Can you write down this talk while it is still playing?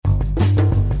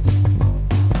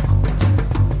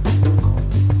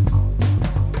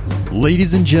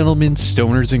Ladies and gentlemen,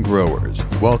 stoners and growers,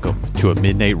 welcome to a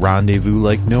midnight rendezvous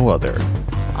like no other.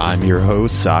 I'm your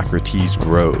host, Socrates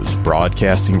Grows,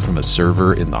 broadcasting from a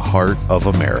server in the heart of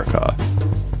America.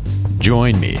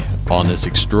 Join me on this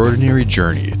extraordinary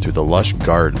journey through the lush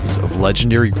gardens of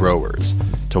legendary growers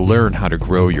to learn how to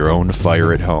grow your own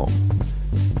fire at home.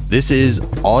 This is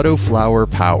Autoflower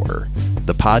Power,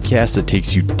 the podcast that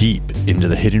takes you deep into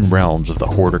the hidden realms of the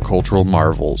horticultural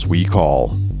marvels we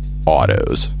call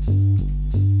autos.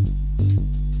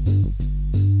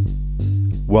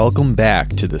 Welcome back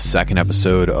to the second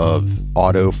episode of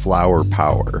Autoflower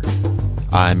Power.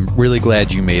 I'm really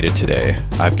glad you made it today.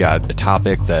 I've got a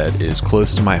topic that is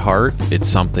close to my heart. It's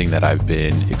something that I've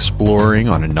been exploring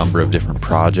on a number of different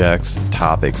projects,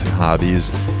 topics, and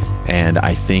hobbies, and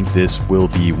I think this will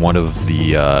be one of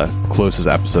the closest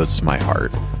episodes to my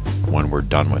heart when we're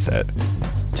done with it.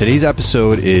 Today's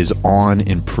episode is on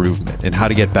improvement and how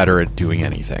to get better at doing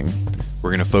anything. We're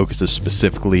going to focus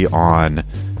specifically on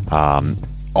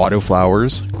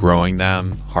autoflowers, growing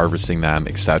them, harvesting them,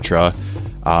 etc.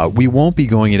 We won't be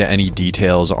going into any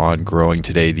details on growing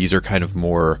today. These are kind of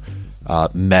more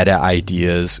meta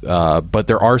ideas, but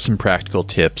there are some practical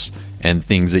tips and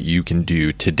things that you can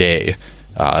do today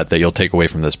that you'll take away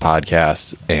from this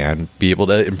podcast and be able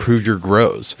to improve your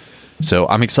grows. So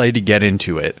I'm excited to get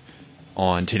into it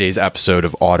on today's episode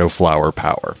of Autoflower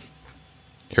Power.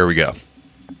 Here we go.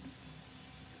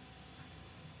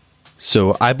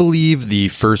 So I believe the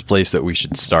first place that we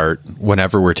should start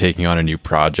whenever we're taking on a new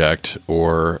project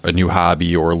or a new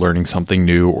hobby or learning something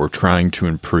new or trying to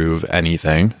improve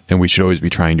anything, and we should always be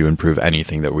trying to improve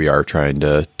anything that we are trying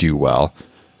to do well,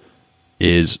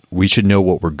 is we should know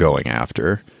what we're going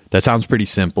after. That sounds pretty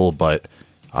simple, but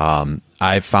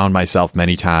I've found myself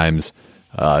many times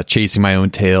chasing my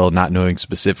own tail, not knowing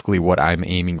specifically what I'm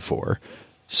aiming for.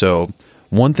 So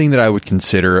one thing that I would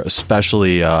consider,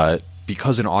 especially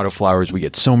because in autoflowers we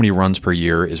get so many runs per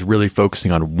year, is really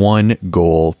focusing on one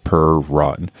goal per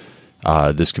run.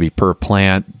 This could be per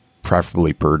plant,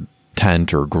 preferably per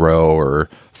tent or grow or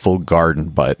full garden,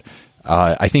 but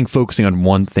I think focusing on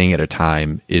one thing at a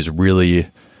time is really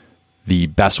the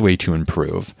best way to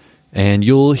improve. And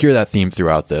you'll hear that theme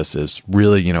throughout this is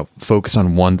really, focus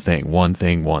on one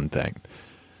thing.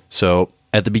 So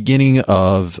at the beginning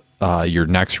of your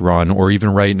next run, or even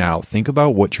right now, think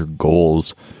about what your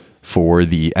goals for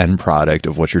the end product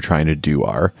of what you're trying to do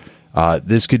are.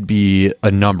 This could be a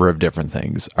number of different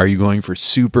things. Are you going for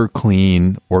super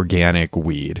clean organic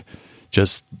weed?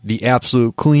 Just the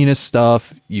absolute cleanest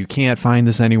stuff. You can't find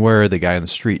this anywhere. The guy on the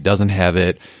street doesn't have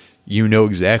it. You know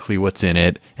exactly what's in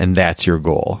it, and that's your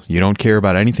goal. You don't care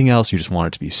about anything else. You just want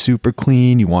it to be super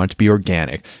clean. You want it to be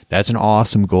organic. That's an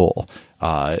awesome goal.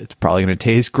 It's probably going to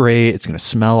taste great. It's going to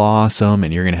smell awesome,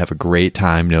 and you're going to have a great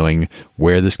time knowing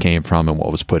where this came from and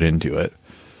what was put into it.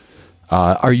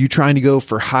 Are you trying to go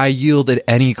for high yield at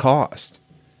any cost?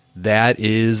 That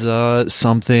is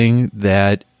something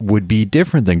that would be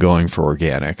different than going for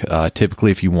organic.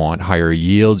 Typically, if you want higher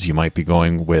yields, you might be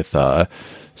going with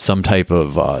some type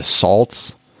of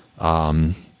salts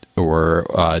or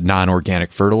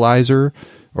non-organic fertilizer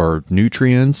or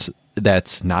nutrients.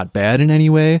 That's not bad in any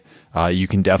way. You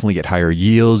can definitely get higher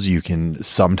yields. You can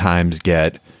sometimes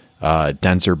get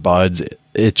denser buds.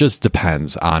 It just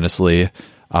depends, honestly.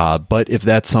 But if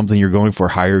that's something you're going for,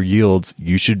 higher yields,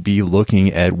 you should be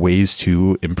looking at ways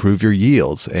to improve your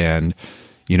yields and,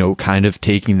 kind of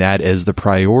taking that as the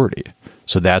priority.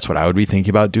 So that's what I would be thinking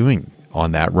about doing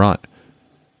on that run.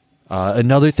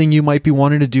 Another thing you might be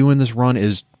wanting to do in this run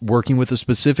is working with a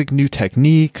specific new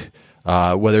technique,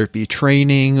 whether it be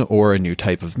training or a new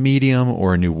type of medium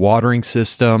or a new watering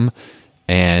system,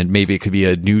 and maybe it could be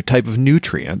a new type of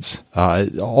nutrients.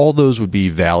 All those would be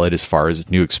valid as far as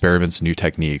new experiments, new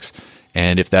techniques.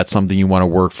 And if that's something you want to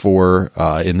work for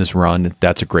in this run,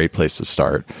 that's a great place to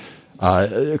start.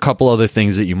 A couple other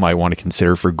things that you might want to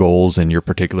consider for goals in your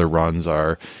particular runs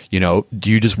are, do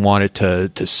you just want it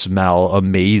to smell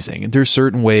amazing? And there's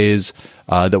certain ways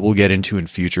that we'll get into in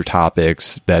future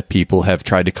topics that people have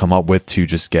tried to come up with to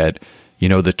just get, the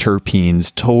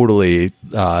terpenes totally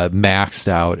maxed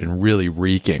out and really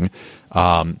reeking.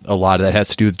 A lot of that has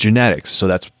to do with genetics. So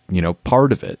that's,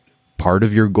 part of it. Part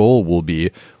of your goal will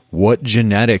be, what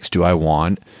genetics do I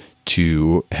want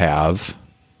to have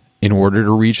in order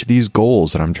to reach these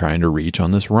goals that I'm trying to reach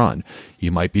on this run?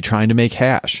 You might be trying to make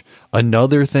hash.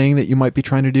 Another thing that you might be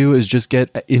trying to do is just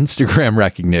get Instagram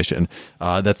recognition.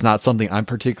 That's not something I'm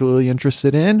particularly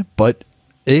interested in, but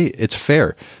hey, it's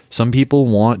fair. Some people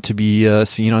want to be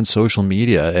seen on social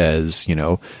media as,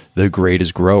 the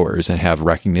greatest growers and have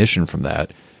recognition from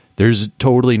that. There's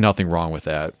totally nothing wrong with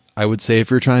that. I would say if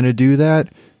you're trying to do that,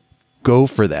 go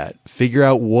for that. Figure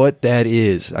out what that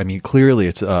is. I mean, clearly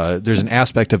it's there's an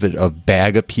aspect of it of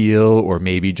bag appeal, or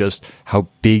maybe just how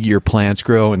big your plants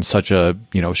grow in such a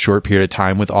short period of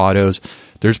time with autos.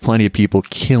 There's plenty of people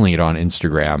killing it on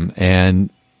Instagram, and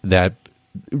that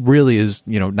really is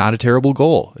not a terrible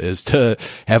goal, is to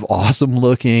have awesome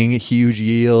looking huge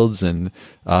yields and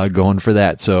going for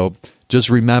that. So just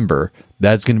remember,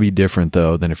 that's going to be different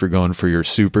though than if you're going for your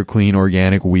super clean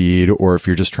organic weed, or if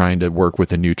you're just trying to work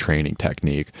with a new training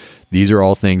technique. These are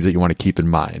all things that you want to keep in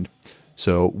mind.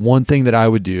 So one thing that I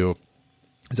would do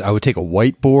is I would take a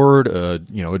whiteboard,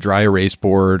 a dry erase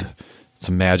board,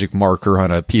 some magic marker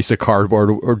on a piece of cardboard,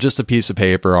 or just a piece of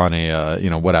paper on a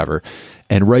whatever,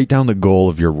 and write down the goal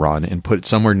of your run and put it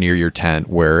somewhere near your tent,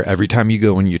 where every time you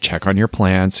go and you check on your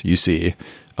plants, you see,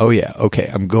 oh yeah, okay,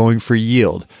 I'm going for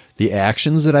yield. The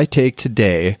actions that I take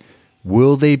today,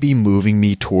 will they be moving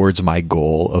me towards my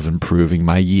goal of improving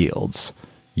my yields?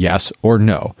 Yes or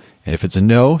no? And if it's a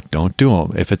no, don't do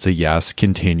them. If it's a yes,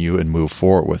 continue and move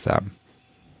forward with them.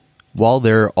 While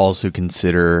there, also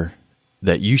consider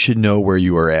that you should know where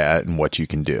you are at and what you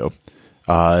can do.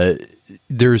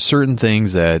 There's certain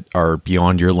things that are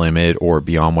beyond your limit or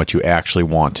beyond what you actually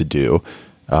want to do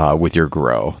with your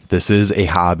grow. This is a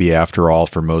hobby after all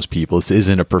for most people. This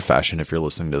isn't a profession if you're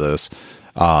listening to this.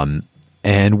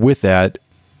 And with that,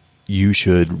 you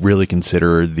should really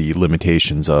consider the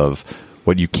limitations of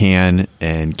what you can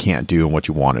and can't do and what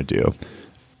you want to do.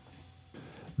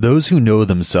 Those who know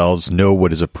themselves know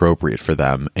what is appropriate for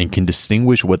them and can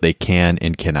distinguish what they can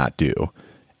and cannot do.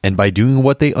 And by doing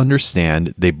what they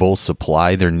understand, they both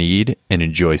supply their need and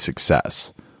enjoy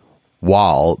success.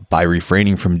 While, by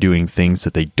refraining from doing things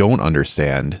that they don't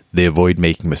understand, they avoid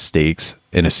making mistakes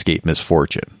and escape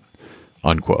misfortune.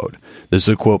 Unquote. This is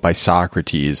a quote by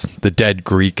Socrates, the dead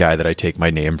Greek guy that I take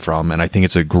my name from, and I think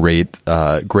it's a great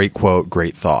quote,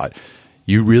 great thought.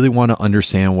 You really want to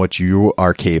understand what you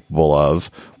are capable of,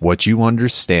 what you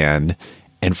understand,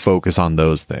 and focus on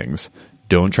those things.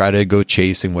 Don't try to go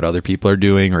chasing what other people are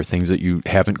doing or things that you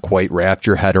haven't quite wrapped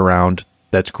your head around.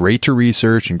 That's great to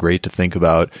research and great to think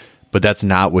about, but that's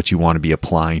not what you want to be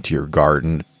applying to your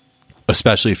garden,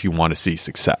 especially if you want to see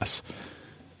success.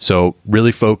 So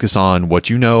really focus on what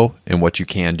you know and what you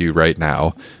can do right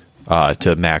now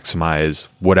to maximize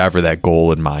whatever that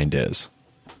goal in mind is.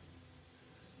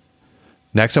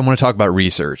 Next, I want to talk about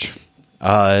research.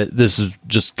 This is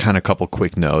just kind of a couple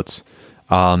quick notes.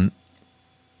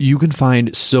 You can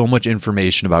find so much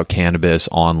information about cannabis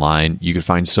online. You can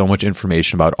find so much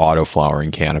information about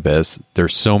autoflowering cannabis.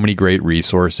 There's so many great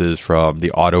resources, from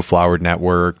the Autoflower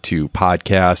Network to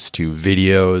podcasts to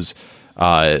videos.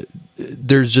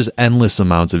 There's just endless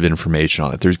amounts of information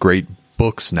on it. There's great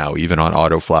books now, even on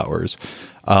autoflowers.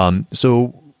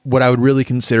 So what I would really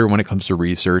consider when it comes to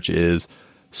research is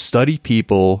study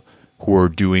people who are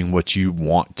doing what you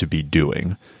want to be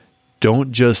doing.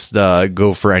 Don't just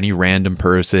go for any random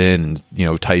person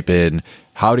and type in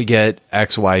how to get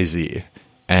XYZ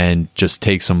and just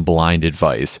take some blind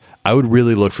advice. I would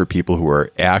really look for people who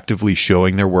are actively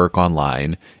showing their work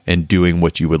online and doing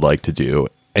what you would like to do,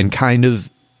 and kind of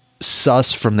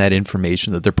suss from that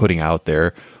information that they're putting out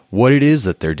there what it is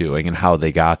that they're doing and how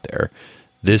they got there.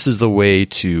 This is the way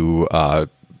to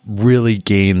really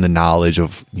gain the knowledge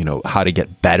of how to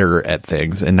get better at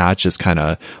things, and not just kind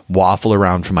of waffle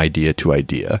around from idea to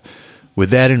idea. With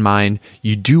that in mind,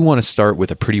 you do want to start with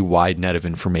a pretty wide net of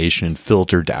information and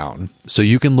filter down. So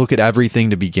you can look at everything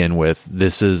to begin with.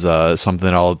 This is something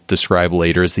that I'll describe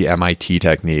later as the MIT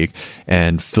technique,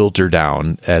 and filter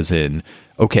down as in,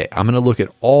 okay, I'm going to look at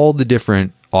all the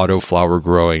different autoflower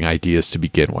growing ideas to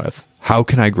begin with. How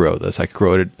can I grow this? I can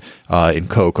grow it in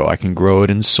cocoa. I can grow it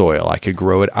in soil. I could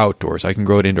grow it outdoors. I can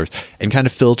grow it indoors, and kind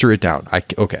of filter it down.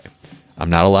 Okay, I'm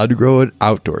not allowed to grow it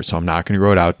outdoors, so I'm not going to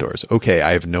grow it outdoors. Okay,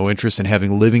 I have no interest in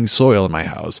having living soil in my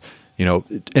house,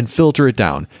 and filter it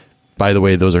down. By the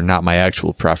way, those are not my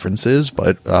actual preferences,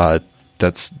 but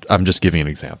I'm just giving an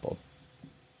example.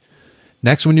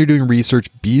 Next, when you're doing research,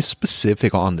 be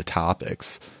specific on the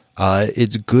topics.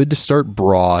 It's good to start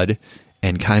broad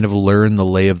and kind of learn the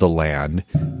lay of the land,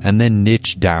 and then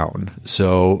niche down.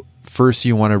 So first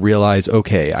you want to realize,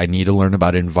 okay, I need to learn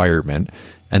about environment.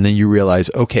 And then you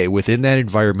realize, okay, within that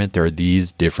environment, there are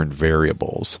these different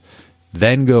variables.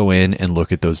 Then go in and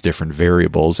look at those different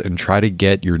variables and try to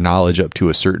get your knowledge up to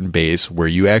a certain base where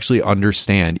you actually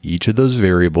understand each of those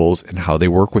variables and how they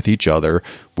work with each other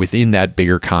within that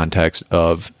bigger context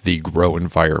of the grow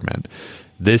environment.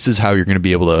 This is how you're going to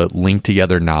be able to link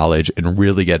together knowledge and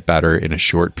really get better in a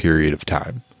short period of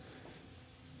time.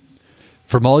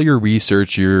 From all your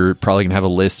research, you're probably going to have a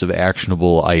list of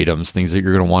actionable items, things that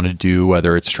you're going to want to do,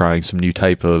 whether it's trying some new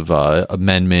type of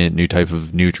amendment, new type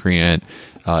of nutrient,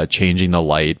 changing the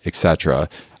light, etc.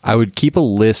 I would keep a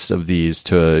list of these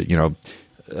to,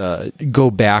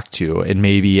 go back to and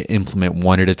maybe implement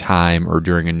one at a time or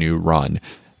during a new run.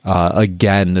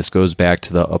 Again, this goes back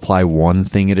to the apply one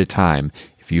thing at a time.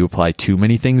 If you apply too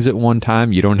many things at one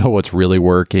time, you don't know what's really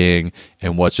working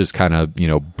and what's just kind of,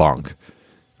 bunk.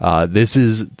 This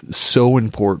is so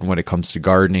important when it comes to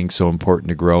gardening, so important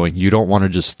to growing. You don't want to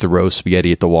just throw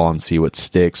spaghetti at the wall and see what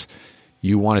sticks.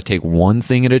 You want to take one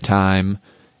thing at a time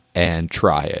and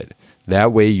try it.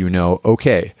 That way,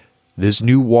 okay, this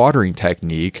new watering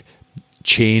technique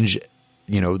changed,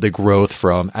 the growth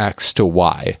from X to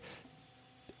Y.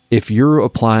 If you're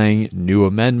applying new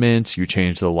amendments, you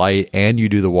change the light and you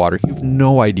do the water, you have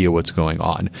no idea what's going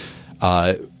on.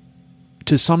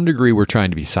 To some degree, we're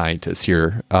trying to be scientists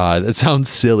here. That sounds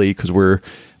silly because we're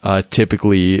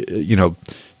typically,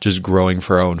 just growing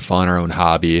for our own fun, our own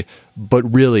hobby. But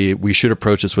really, we should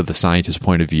approach this with a scientist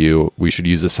point of view. We should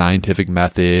use a scientific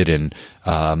method and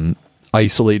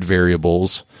isolate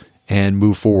variables and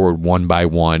move forward one by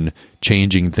one,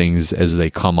 changing things as they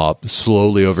come up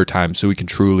slowly over time so we can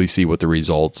truly see what the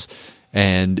results,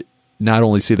 and not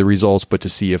only see the results, but to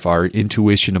see if our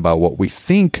intuition about what we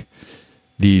think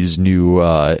these new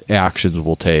actions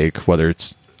will take, whether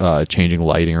it's changing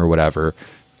lighting or whatever,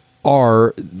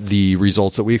 are the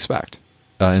results that we expect.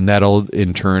 And that'll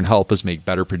in turn help us make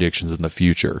better predictions in the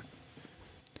future.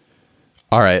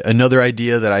 All right, another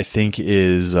idea that I think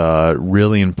is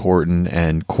really important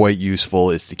and quite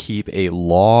useful is to keep a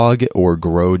log or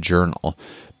grow journal.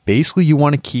 Basically, you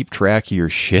want to keep track of your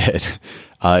shit.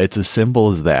 It's as simple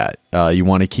as that. You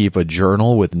want to keep a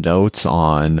journal with notes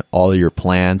on all of your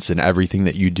plants and everything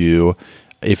that you do.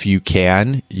 If you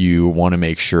can, you want to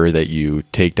make sure that you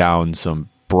take down some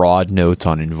broad notes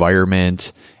on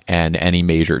environment and any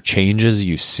major changes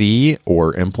you see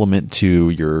or implement to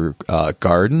your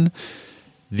garden.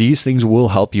 These things will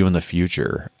help you in the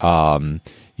future.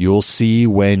 You'll see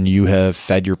when you have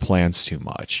fed your plants too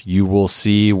much. You will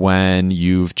see when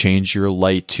you've changed your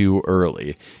light too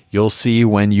early. You'll see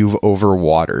when you've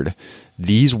overwatered.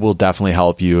 These will definitely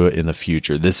help you in the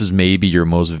future. This is maybe your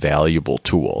most valuable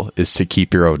tool, is to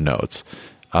keep your own notes.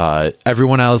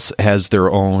 Everyone else has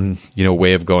their own,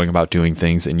 way of going about doing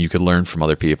things, and you can learn from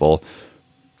other people.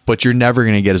 But you're never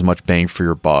going to get as much bang for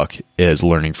your buck as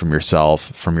learning from yourself,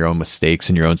 from your own mistakes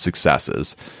and your own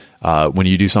successes. When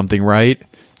you do something right,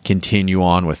 continue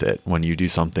on with it. When you do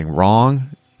something wrong,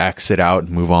 exit out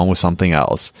and move on with something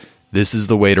else. This is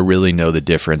the way to really know the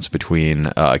difference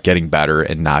between getting better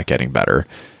and not getting better.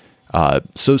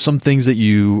 So some things that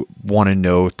you want to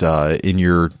note in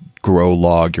your grow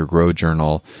log, your grow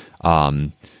journal,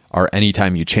 are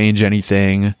anytime you change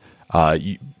anything.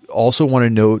 You also want to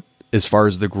note as far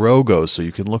as the grow goes, so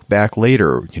you can look back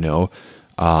later,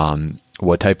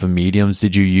 what type of mediums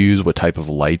did you use? What type of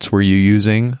lights were you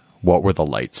using? What were the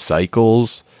light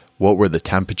cycles? What were the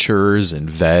temperatures and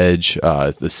veg,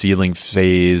 the seedling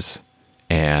phase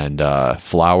and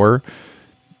flower?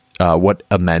 What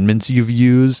amendments you've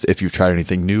used, if you've tried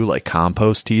anything new like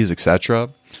compost teas, etc.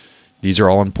 These are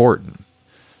all important.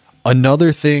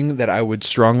 Another thing that I would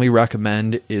strongly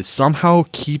recommend is somehow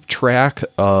keep track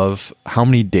of how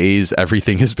many days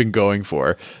everything has been going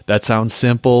for. That sounds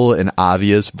simple and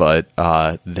obvious, but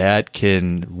that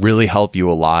can really help you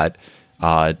a lot.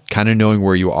 Kind of knowing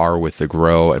where you are with the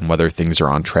grow and whether things are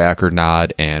on track or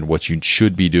not and what you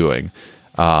should be doing.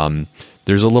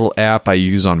 There's a little app I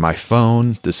use on my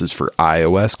phone. This is for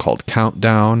iOS called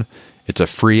Countdown. It's a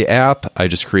free app. I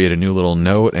just create a new little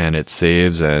note and it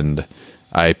saves, and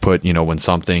I put, when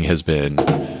something has been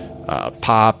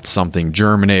popped, something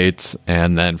germinates,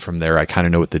 and then from there I kind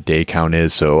of know what the day count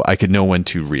is, so I could know when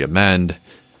to re-amend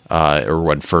or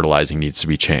when fertilizing needs to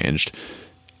be changed.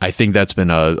 I think that's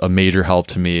been a major help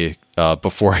to me.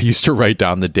 Before I used to write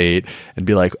down the date and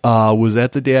be like, was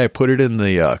that the day I put it in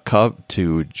the cup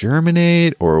to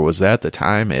germinate? Or was that the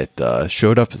time it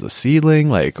showed up as a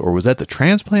seedling? Or was that the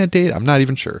transplant date? I'm not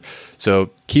even sure.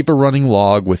 So keep a running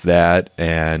log with that.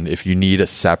 And if you need a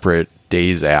separate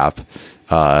days app,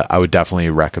 I would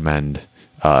definitely recommend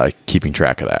keeping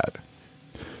track of that.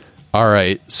 All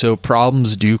right, so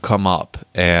problems do come up,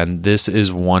 and this is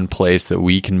one place that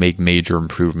we can make major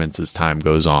improvements as time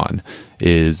goes on,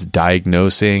 is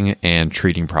diagnosing and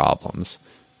treating problems.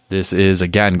 This is,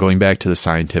 again, going back to the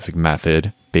scientific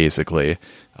method, basically.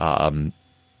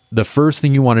 The first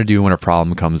thing you want to do when a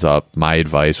problem comes up, my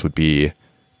advice would be,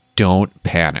 don't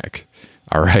panic,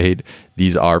 all right?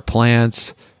 These are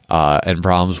plants. and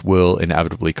problems will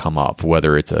inevitably come up,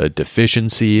 whether it's a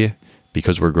deficiency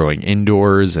because we're growing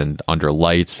indoors and under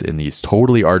lights in these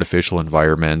totally artificial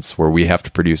environments where we have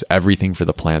to produce everything for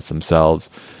the plants themselves,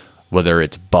 whether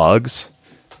it's bugs,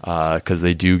 because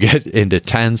they do get into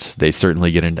tents, they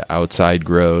certainly get into outside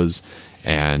grows,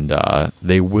 and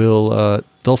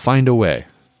they'll find a way,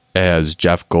 as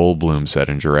Jeff Goldblum said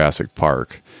in Jurassic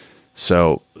Park.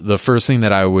 So the first thing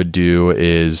that I would do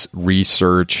is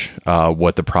research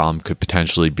what the problem could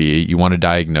potentially be. You want to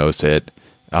diagnose it.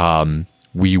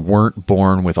 We weren't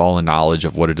born with all the knowledge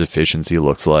of what a deficiency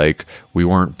looks like. We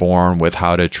weren't born with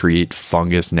how to treat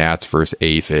fungus, gnats versus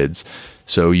aphids.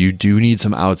 So you do need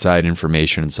some outside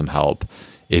information and some help.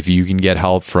 If you can get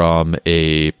help from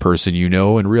a person you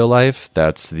know in real life,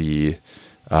 that's the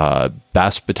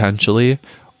best potentially.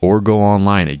 Or go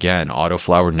online. Again,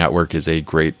 Autoflower Network is a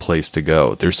great place to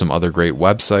go. There's some other great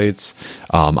websites.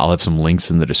 I'll have some links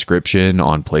in the description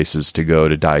on places to go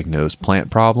to diagnose plant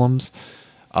problems.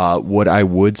 What I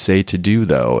would say to do,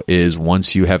 though, is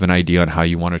once you have an idea on how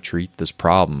you want to treat this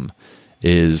problem,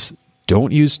 is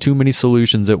don't use too many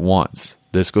solutions at once.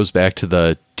 This goes back to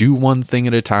the do one thing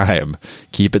at a time.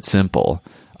 Keep it simple.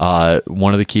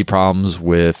 One of the key problems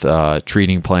with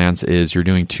treating plants is you're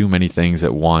doing too many things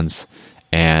at once,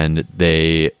 and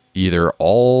they either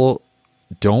all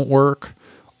don't work,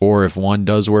 or if one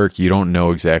does work, you don't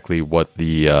know exactly what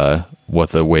the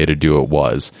way to do it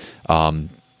was.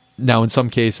 Now, in some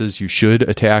cases, you should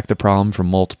attack the problem from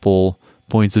multiple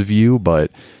points of view,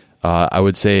 but I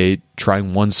would say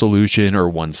trying one solution or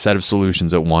one set of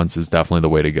solutions at once is definitely the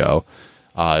way to go.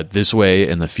 This way,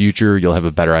 in the future, you'll have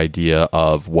a better idea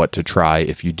of what to try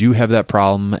if you do have that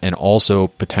problem, and also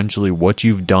potentially what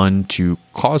you've done to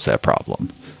cause that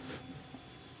problem.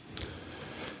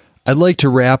 I'd like to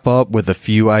wrap up with a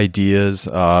few ideas,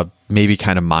 maybe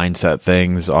kind of mindset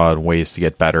things on ways to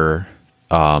get better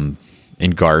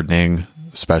in gardening,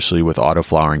 especially with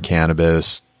autoflower and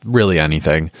cannabis, really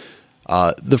anything.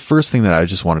 The first thing that I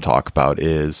just want to talk about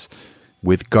is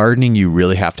with gardening, you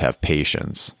really have to have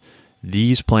patience.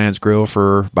 These plants grow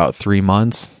for about 3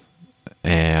 months,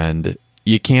 and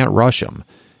you can't rush them.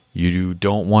 You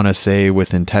don't want to say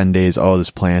within 10 days, oh,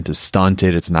 this plant is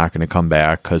stunted, it's not going to come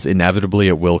back, because inevitably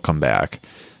it will come back.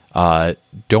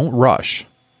 Don't rush.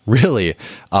 Really,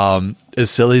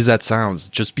 as silly as that sounds,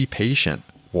 just be patient.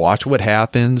 Watch what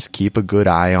happens. Keep a good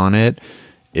eye on it.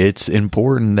 It's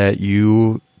important that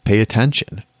you pay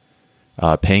attention.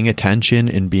 Paying attention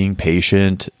and being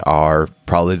patient are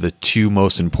probably the two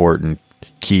most important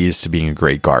keys to being a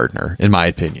great gardener, in my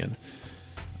opinion.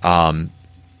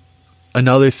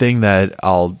 Another thing that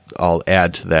I'll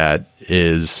add to that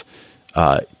is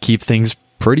keep things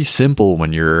pretty simple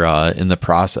when you're in the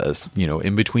process. You know,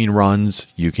 in between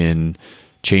runs, you can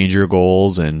change your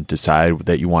goals and decide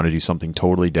that you want to do something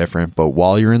totally different. But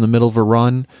while you're in the middle of a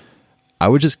run, I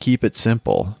would just keep it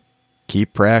simple.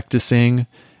 Keep practicing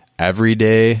every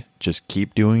day. Just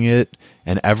keep doing it.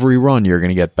 And every run, you're going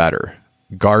to get better.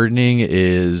 Gardening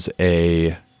is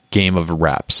a game of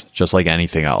reps, just like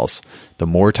anything else. The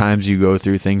more times you go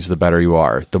through things, the better you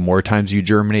are. The more times you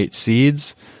germinate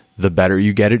seeds, the better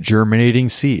you get at germinating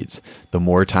seeds. The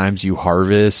more times you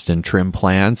harvest and trim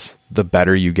plants, the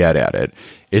better you get at it.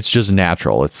 It's just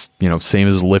natural. It's, same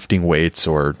as lifting weights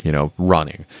or,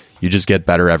 running. You just get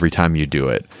better every time you do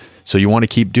it. So you want to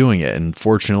keep doing it. And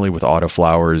fortunately with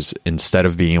autoflowers, instead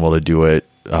of being able to do it,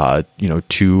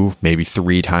 2, maybe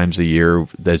 3 times a year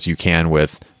as you can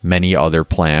with many other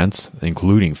plants,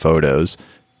 including photos,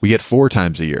 we get 4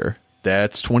 times a year.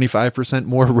 That's 25%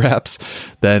 more reps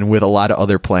than with a lot of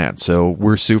other plants. So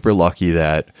we're super lucky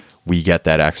that we get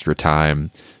that extra time.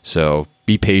 So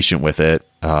be patient with it.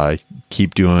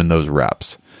 Keep doing those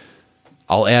reps.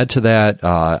 I'll add to that.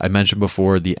 I mentioned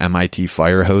before the MIT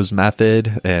fire hose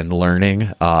method and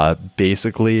learning.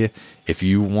 Basically, if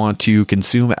you want to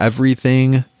consume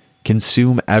everything.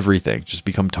 Just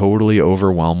become totally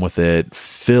overwhelmed with it.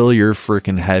 Fill your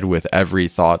freaking head with every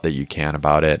thought that you can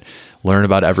about it. Learn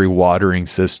about every watering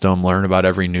system. Learn about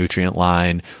every nutrient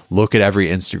line. Look at every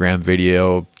Instagram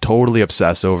video. Totally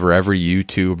obsess over every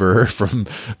YouTuber from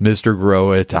Mr.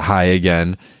 Grow It to High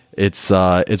Again. It's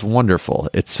wonderful.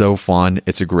 It's so fun.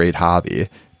 It's a great hobby.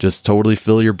 Just totally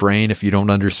fill your brain. If you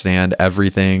don't understand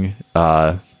everything,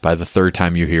 by the 3rd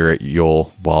time you hear it,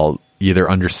 you'll either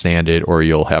understand it or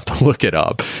you'll have to look it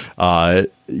up.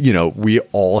 We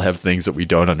all have things that we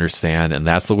don't understand, and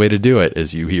that's the way to do it,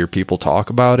 is you hear people talk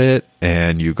about it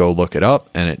and you go look it up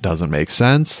and it doesn't make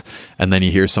sense. And then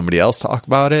you hear somebody else talk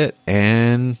about it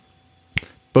and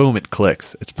boom, it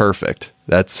clicks. It's perfect.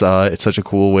 That's, it's such a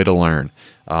cool way to learn.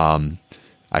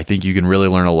 I think you can really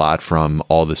learn a lot from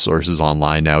all the sources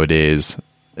online nowadays,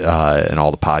 and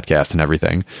all the podcasts and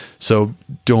everything. So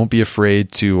don't be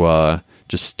afraid to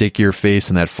just stick your face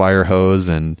in that fire hose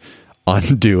and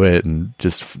undo it and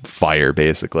just fire,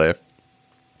 basically.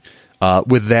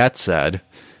 With that said,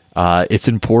 it's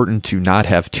important to not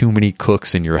have too many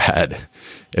cooks in your head,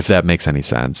 if that makes any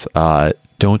sense.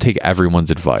 Don't take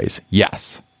everyone's advice.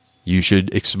 Yes, you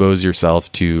should expose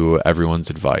yourself to everyone's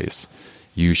advice.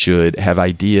 You should have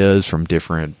ideas from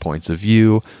different points of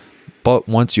view, but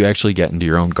once you actually get into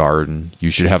your own garden,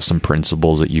 you should have some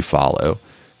principles that you follow.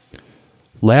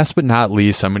 Last but not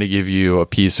least, I'm going to give you a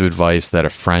piece of advice that a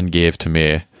friend gave to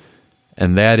me,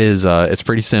 and that is, it's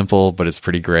pretty simple, but it's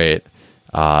pretty great.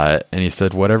 And he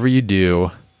said, whatever you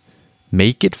do,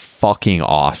 make it fucking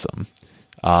awesome.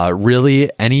 Really,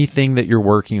 anything that you're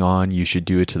working on, you should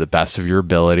do it to the best of your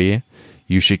ability.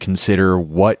 You should consider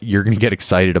what you're going to get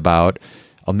excited about.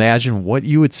 Imagine what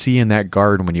you would see in that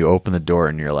garden when you open the door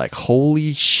and you're like,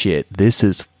 holy shit, this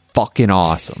is fucking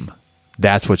awesome.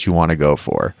 That's what you want to go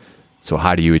for. So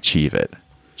how do you achieve it?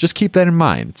 Just keep that in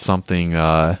mind. It's something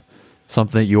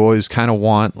that you always kind of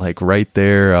want, like right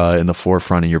there in the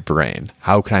forefront of your brain.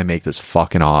 How can I make this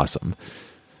fucking awesome?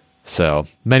 So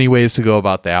many ways to go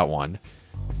about that one.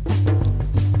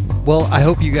 Well, I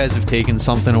hope you guys have taken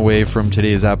something away from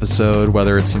today's episode,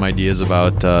 whether it's some ideas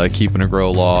about keeping a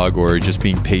grow log or just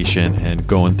being patient and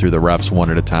going through the reps one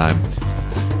at a time.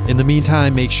 In the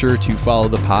meantime, make sure to follow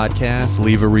the podcast,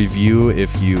 leave a review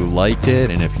if you liked it,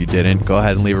 and if you didn't, go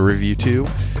ahead and leave a review too.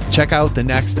 Check out the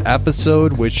next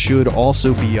episode, which should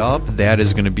also be up. That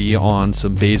is going to be on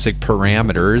some basic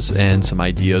parameters and some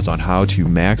ideas on how to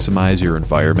maximize your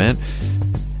environment.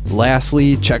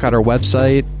 Lastly, check out our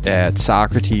website at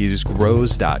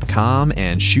socratesgrows.com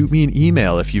and shoot me an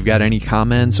email if you've got any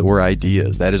comments or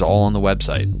ideas. That is all on the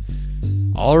website.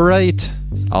 All right,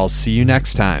 I'll see you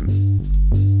next time.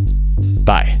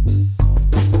 Bye.